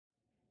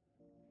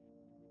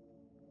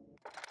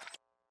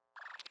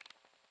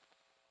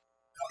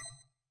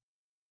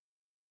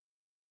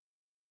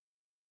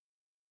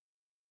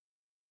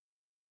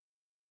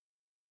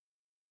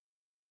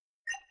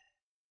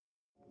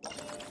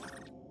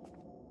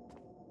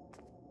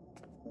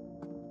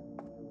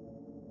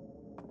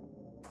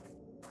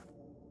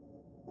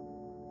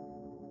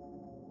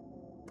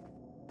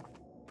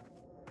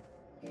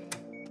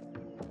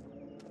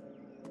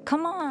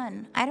Come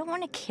on, I don't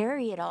want to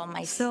carry it all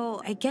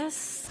myself. So, I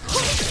guess...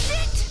 Holy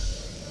shit!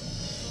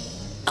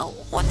 Oh,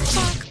 what the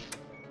fuck?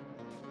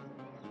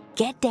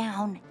 Get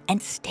down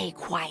and stay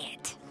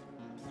quiet.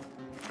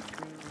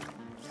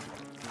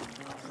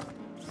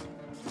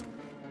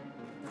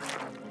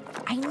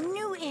 I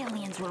knew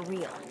aliens were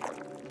real.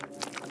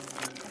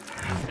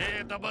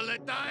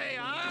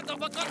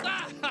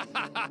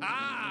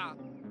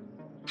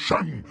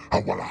 Shan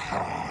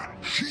awalaha,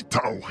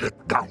 shitao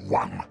het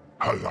gawang,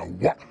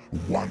 halawa,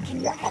 wan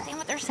Can you understand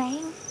what they're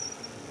saying?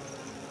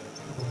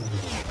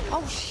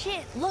 Oh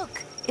shit,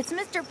 look, it's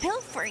Mr.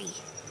 Pilfrey.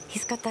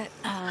 He's got that,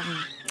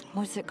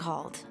 what's it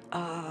called?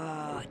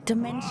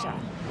 Dementia.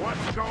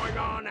 What's going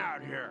on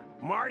out here?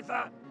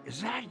 Martha,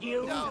 is that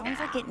you? Sounds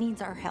like it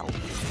needs our help.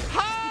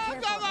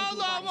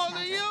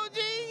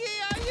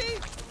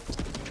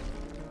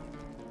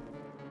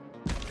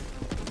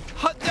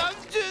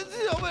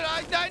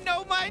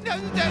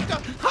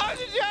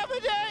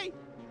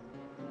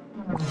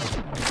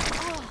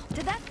 Oh,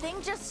 did that thing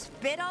just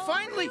spit all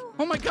Finally! over you?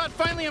 Oh my god,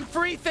 finally I'm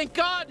free, thank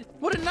god!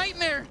 What a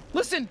nightmare!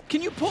 Listen,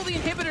 can you pull the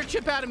inhibitor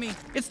chip out of me?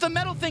 It's the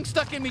metal thing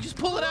stuck in me, just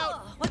pull it out!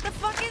 Ugh, what the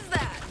fuck is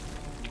that?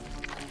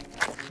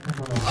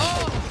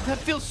 Oh, that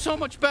feels so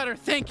much better,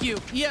 thank you.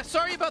 Yeah,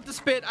 sorry about the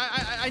spit.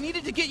 I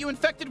needed to get you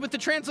infected with the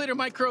translator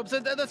microbes.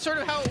 That's sort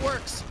of how it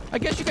works. I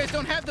guess you guys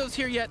don't have those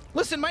here yet.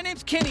 Listen, my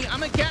name's Kenny.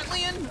 I'm a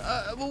Gatlian.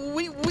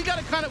 We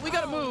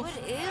gotta move.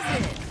 What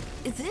is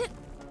it? Is it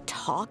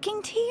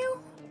talking to you?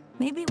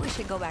 Maybe we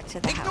should go back to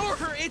the Ignore house.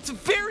 her. It's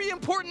very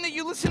important that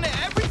you listen to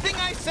everything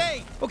I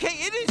say. Okay,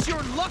 it is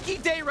your lucky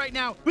day right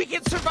now. We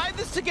can survive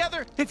this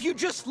together if you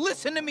just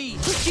listen to me.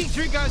 These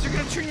G3 guys are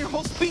gonna turn your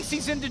whole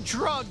species into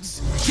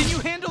drugs. Can you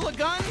handle a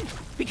gun?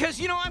 Because,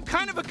 you know, I'm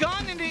kind of a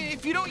gun, and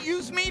if you don't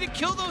use me to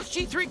kill those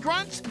G3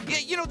 grunts,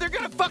 you know, they're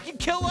gonna fucking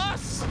kill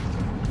us.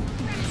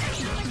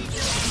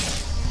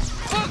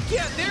 Fuck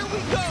yeah, there we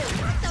go.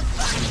 What the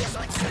fuck?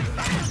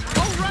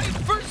 All right,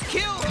 first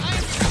kill. I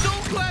am so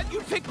glad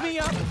you picked me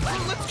up.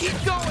 Well, let's keep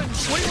going.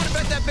 What do you want to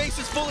bet that base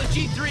is full of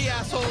G3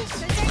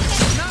 assholes?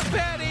 Not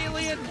bad,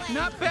 alien.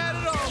 Not bad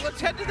at all. Let's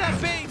head to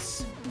that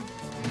base.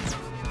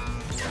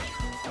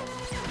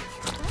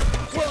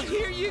 Well,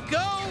 here you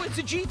go. It's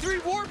a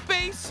G3 warp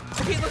base.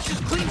 Okay, let's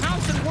just clean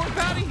house and warp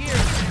out of here.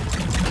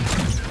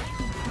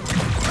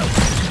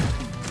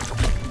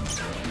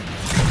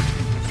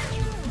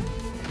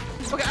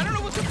 Okay, I don't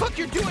know what the fuck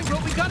you're doing, bro.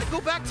 We gotta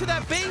go back to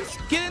that base,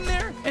 get in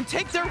there, and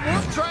take their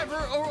warp driver,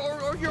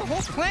 or your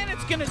whole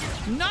planet's gonna...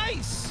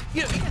 Nice!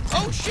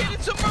 Oh shit,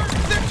 it's submerged!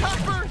 They're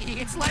tougher!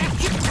 It's like...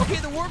 Okay,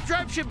 the warp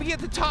drive should be at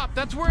the top.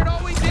 That's where it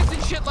always is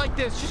and shit like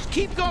this. Just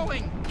keep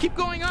going. Keep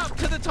going up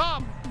to the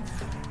top.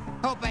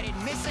 Hope I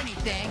didn't miss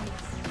anything.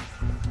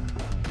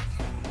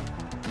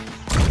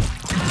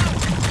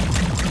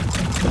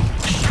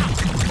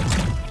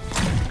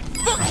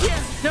 Fuck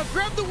yeah! Now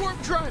grab the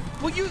warp drive.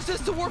 We'll use this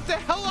to warp the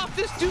hell off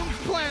this doomed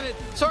planet.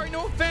 Sorry,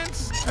 no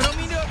offense. I don't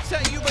mean to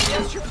upset you, but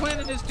yes, your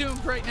planet is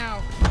doomed right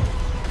now.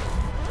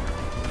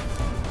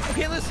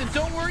 Okay, listen,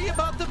 don't worry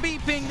about the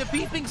beeping. The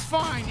beeping's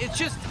fine.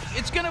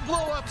 It's gonna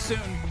blow up soon.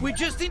 We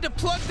just need to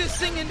plug this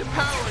thing into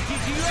power. Do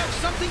you have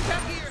something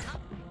back here?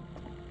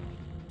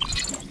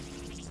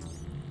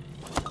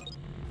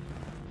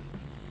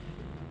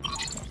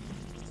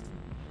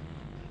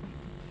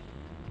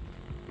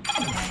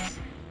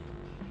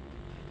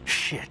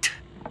 Shit.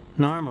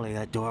 Normally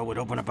that door would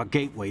open up a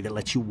gateway that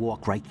lets you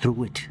walk right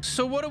through it.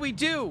 So what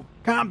do?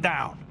 Calm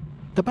down.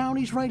 The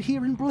bounty's right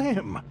here in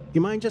Blim.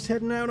 You mind just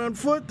heading out on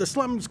foot? The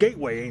slums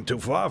gateway ain't too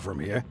far from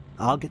here.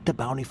 I'll get the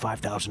bounty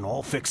 5,000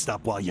 all fixed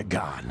up while you're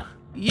gone.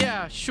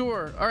 Yeah,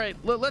 sure. All right,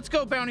 let's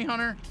go, bounty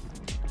hunter.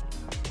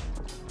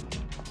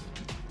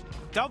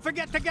 Don't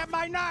forget to get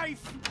my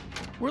knife!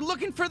 We're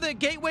looking for the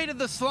gateway to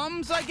the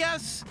slums, I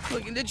guess?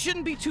 Look, it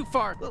shouldn't be too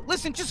far.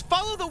 Listen, just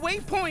follow the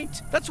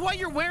waypoint. That's why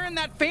you're wearing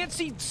that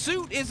fancy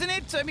suit, isn't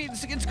it? I mean,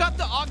 it's got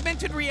the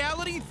augmented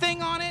reality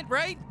thing on it,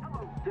 right?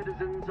 Hello,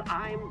 citizens.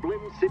 I'm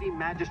Blim City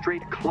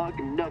Magistrate Clug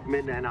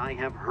Nugman, and I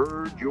have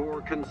heard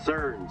your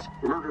concerns.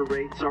 Murder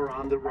rates are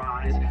on the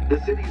rise. The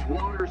city's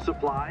water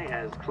supply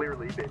has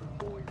clearly been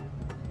poisoned.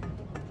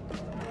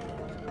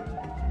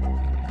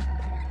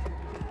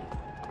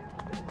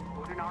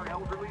 Our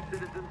elderly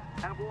citizens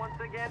have once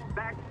again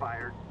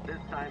backfired, this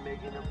time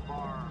making them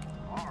far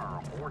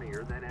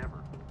hornier than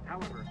ever.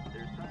 However,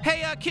 there's some...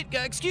 Hey, kid,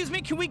 excuse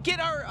me, can we get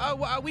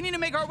our, we need to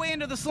make our way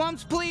into the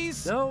slums,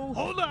 please? No.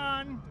 Hold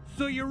on.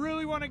 So you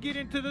really want to get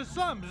into the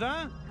slums,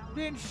 huh?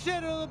 Then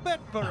settle a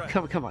bet for us.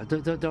 Come on,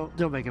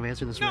 don't make him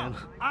answer this, man. No,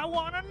 I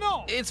want to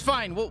know. It's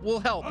fine, we'll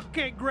help.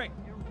 Okay, great.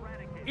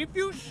 If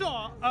you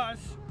saw us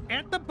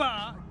at the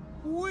bar,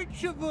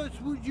 which of us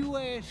would you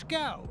ask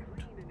out?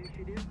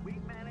 Initiative, we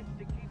managed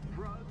to keep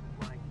drugs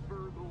like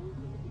burgles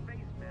and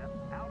space meth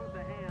out of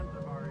the hands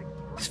of our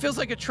This feels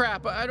like a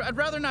trap. I'd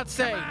rather not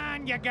say. Come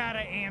on, you gotta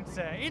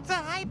answer. It's a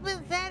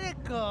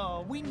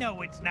hypothetical. We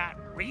know it's not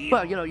real.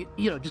 Well, you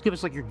know, just give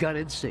us like your gut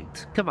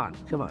instinct. Come on.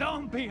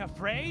 Don't be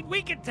afraid.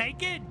 We can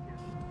take it.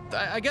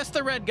 I guess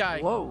the red guy.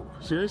 Whoa,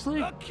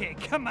 seriously? Okay,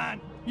 come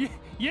on.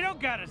 You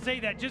don't gotta say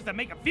that just to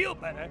make him feel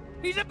better.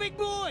 He's a big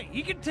boy.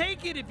 He can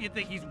take it if you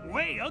think he's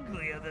way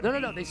uglier than me.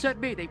 No. They said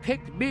me. They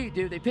picked me,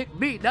 dude. They picked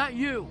me, not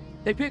you.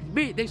 They picked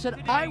me. They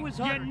said I was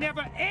You're hungry.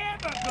 never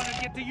ever gonna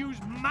get to use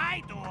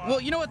my door. Well,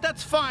 you know what?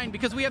 That's fine,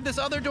 because we have this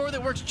other door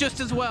that works just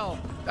as well.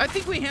 I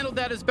think we handled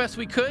that as best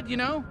we could, you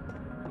know?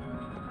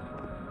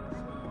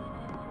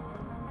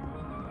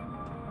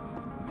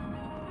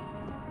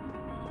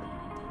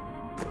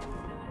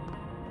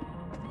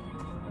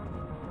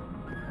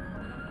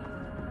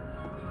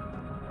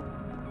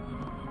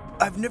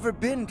 I've never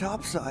been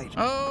topside.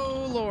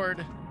 Oh,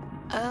 Lord.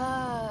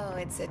 Oh,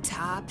 it's a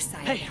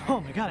topside. Hey,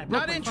 oh my god, I broke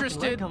Not my interested.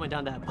 fucking leg coming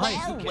down that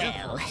pipe.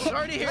 Well,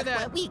 Sorry to hear look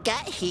that. what we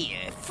got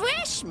here.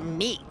 Fresh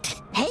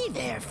meat. Hey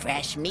there,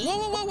 fresh meat.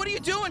 Whoa, what are you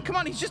doing? Come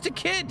on, he's just a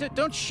kid.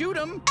 Don't shoot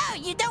him. Oh,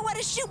 you don't want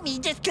to shoot me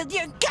just because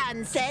your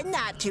gun said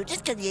not to,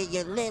 just because you're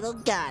your little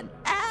gun.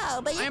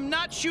 Oh, but I am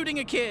not shooting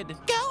a kid.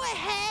 Go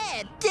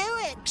ahead, do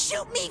it.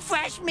 Shoot me,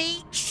 fresh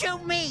meat.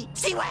 Shoot me.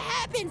 See what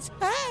happens.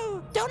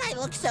 Oh, don't I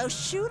look so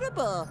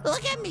shootable?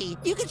 Look at me.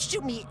 You can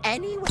shoot me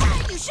anywhere.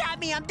 Ah, you shot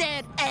me, I'm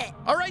dead.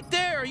 All right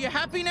there, are you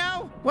happy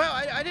now? Well,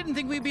 I didn't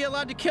think we'd be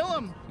allowed to kill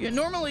him.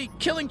 Normally,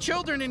 killing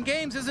children in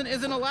games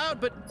isn't allowed,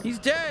 but he's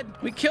dead.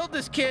 We killed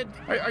this kid.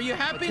 Are you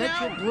happy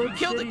now? We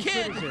killed a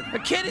kid. A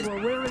kid is...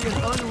 We're wearing an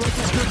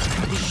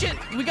unregistered...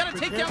 Shit, we gotta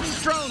take down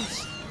these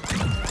drones.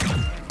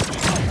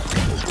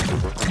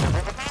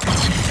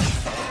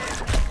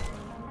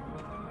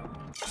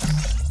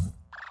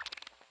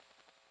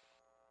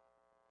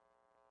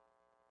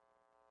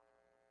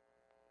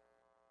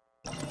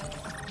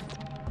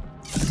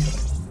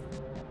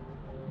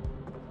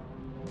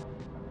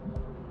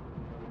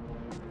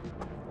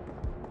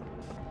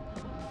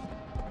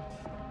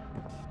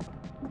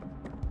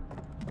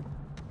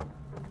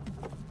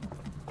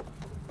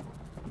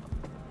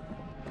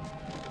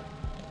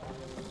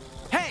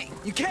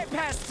 You can't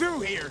pass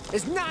through here.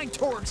 It's 9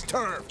 Torg's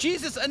turf.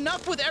 Jesus,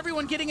 enough with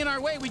everyone getting in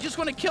our way. We just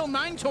want to kill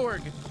 9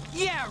 Torg.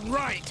 Yeah,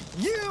 right.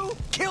 You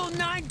kill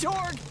 9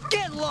 Torg?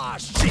 Get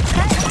lost, shit.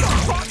 Hey, what the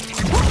fuck?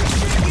 Holy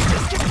shit, you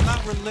just give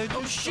not religious.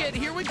 Oh shit,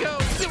 here we go.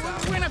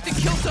 We're gonna have to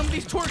kill some of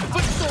these Torg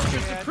foot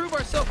soldiers to prove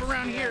ourselves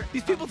around here.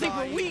 These people think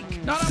we're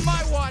weak. Not on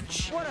my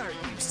watch. What are you,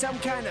 some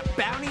kind of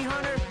bounty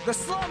hunter? The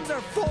slums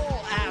are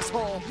full,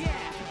 asshole. Yeah,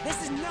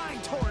 this is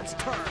 9 Torg's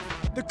turf.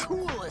 The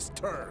coolest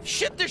turf.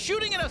 Shit, they're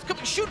shooting at us.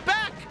 Come, shoot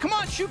back. Come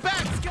on, shoot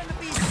back. It's gonna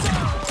be so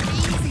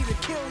easy to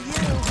kill you.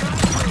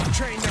 You've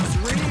trained us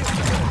real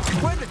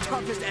good. We're the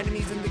toughest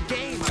enemies in the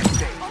game, I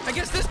think. I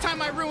guess this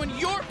time I ruined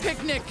your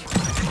picnic.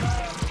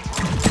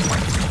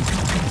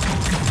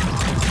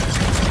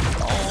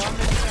 Oh, I'm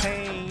in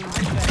pain.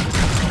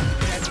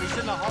 He's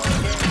in the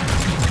hallway.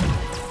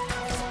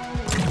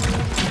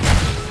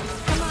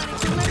 Come on,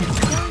 if you let us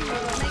kill you,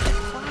 we'll make us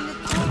find a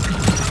torch.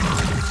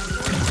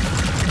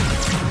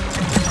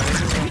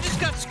 We just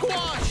got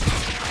squashed.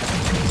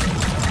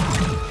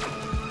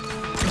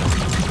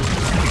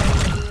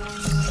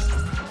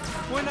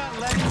 We're not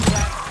letting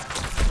that.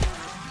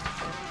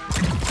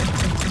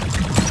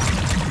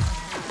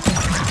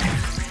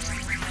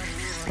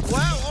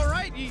 Wow, all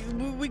right,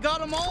 we got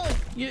them all.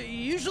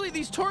 Usually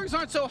these Torgs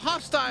aren't so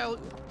hostile.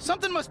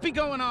 Something must be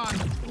going on.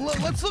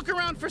 Let's look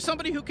around for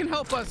somebody who can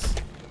help us.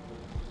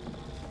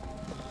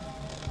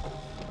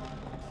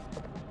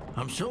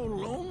 I'm so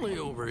lonely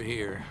over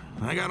here.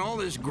 I got all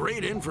this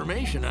great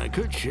information I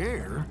could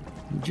share.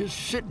 Just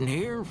sitting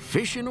here,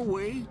 fishing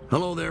away.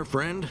 Hello there,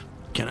 friend.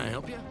 Can I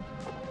help you?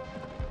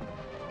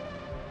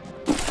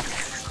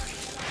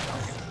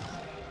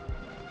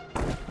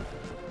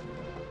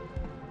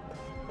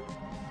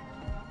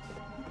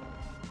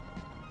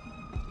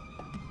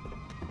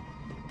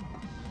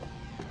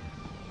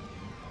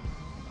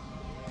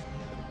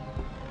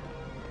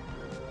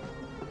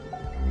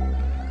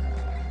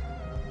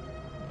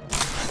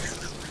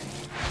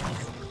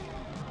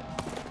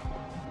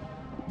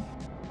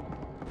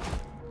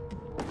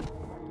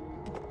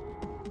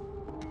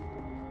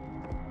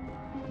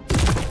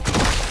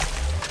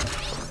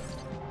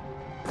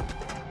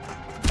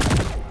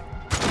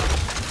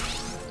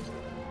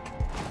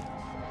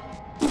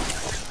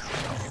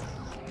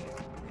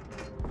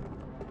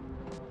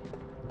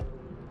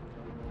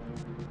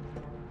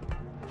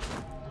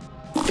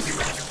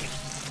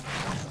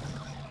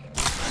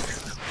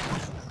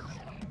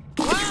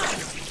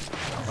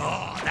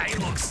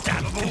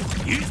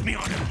 Use me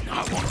on him.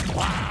 I want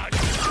blood.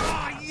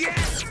 Oh,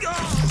 yes!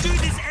 Oh, do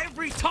this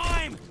every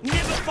time!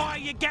 Never fire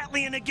your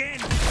Gatlian again!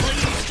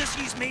 Please, just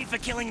use me for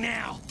killing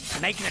now.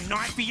 Making a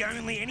night be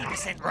only any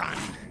 % run.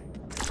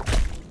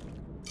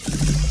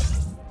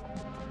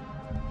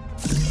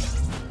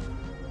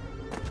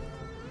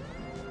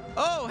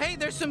 Oh, hey,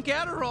 there's some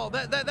Gatterall.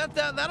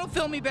 That'll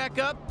fill me back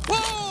up.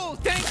 Whoa!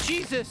 Thank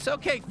Jesus.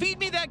 Okay, feed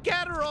me that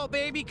Gatterall,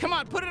 baby. Come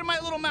on, put it in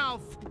my little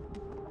mouth.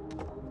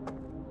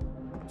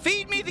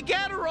 Feed me the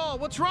Gatterall.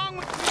 What's wrong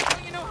with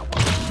you know?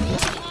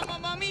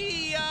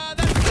 Mommy,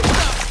 that's good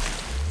stuff.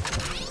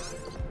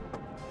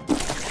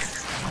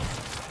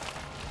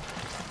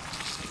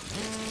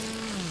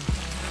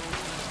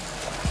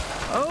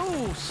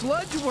 Oh,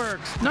 sludge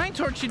works. 9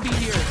 Torque should be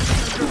here.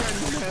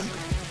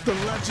 The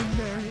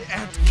legendary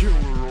ant killer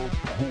of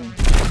hope.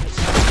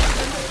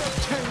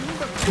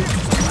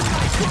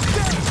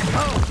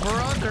 Oh,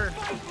 brother.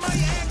 Fight my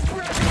ant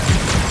brethren!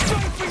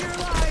 Fight for your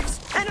lives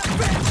and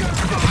avenge your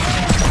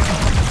fate!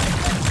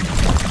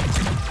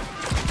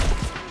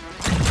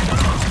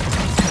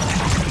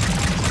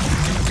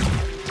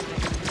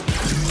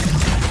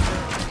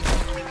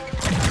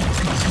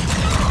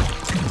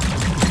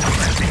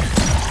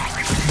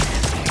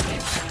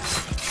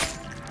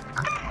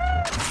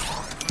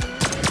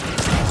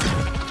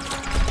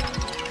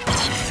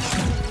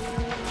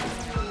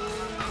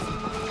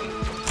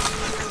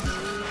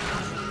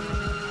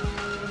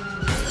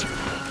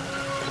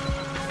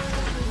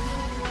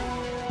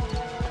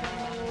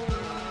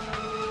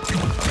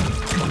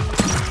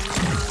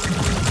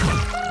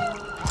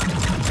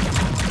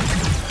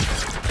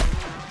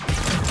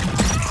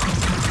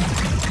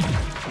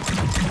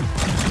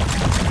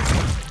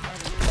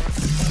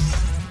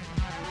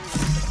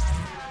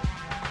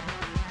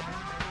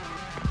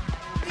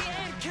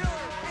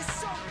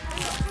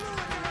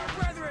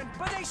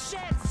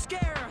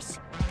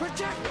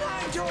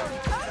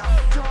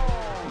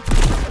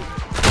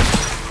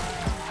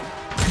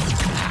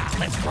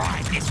 Let's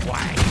ride this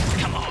way.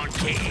 Come on,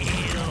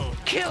 kill.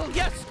 Kill,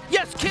 yes,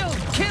 yes, kill,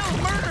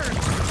 murder.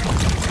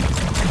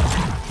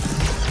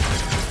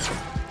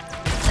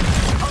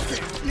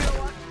 Okay, you know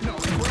what? No,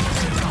 we're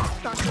all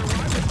not sure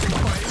why we're still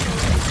fighting.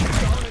 Keep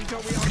going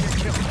until we all get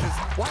killed, 'cause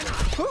why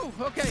not? Whew,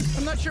 okay,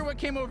 I'm not sure what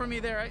came over me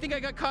there. I think I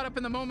got caught up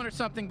in the moment or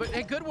something, but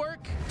hey, good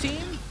work,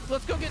 team.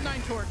 Let's go get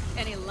 9 Torque.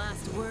 Any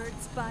last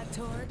words, 5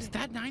 Torgue? Is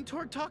that 9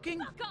 Torque talking?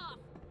 Fuck off!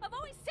 I've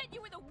always said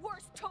you were the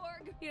worst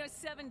Torgue! You know,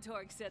 7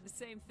 Torgue said the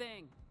same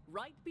thing,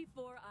 right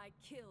before I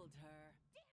killed her.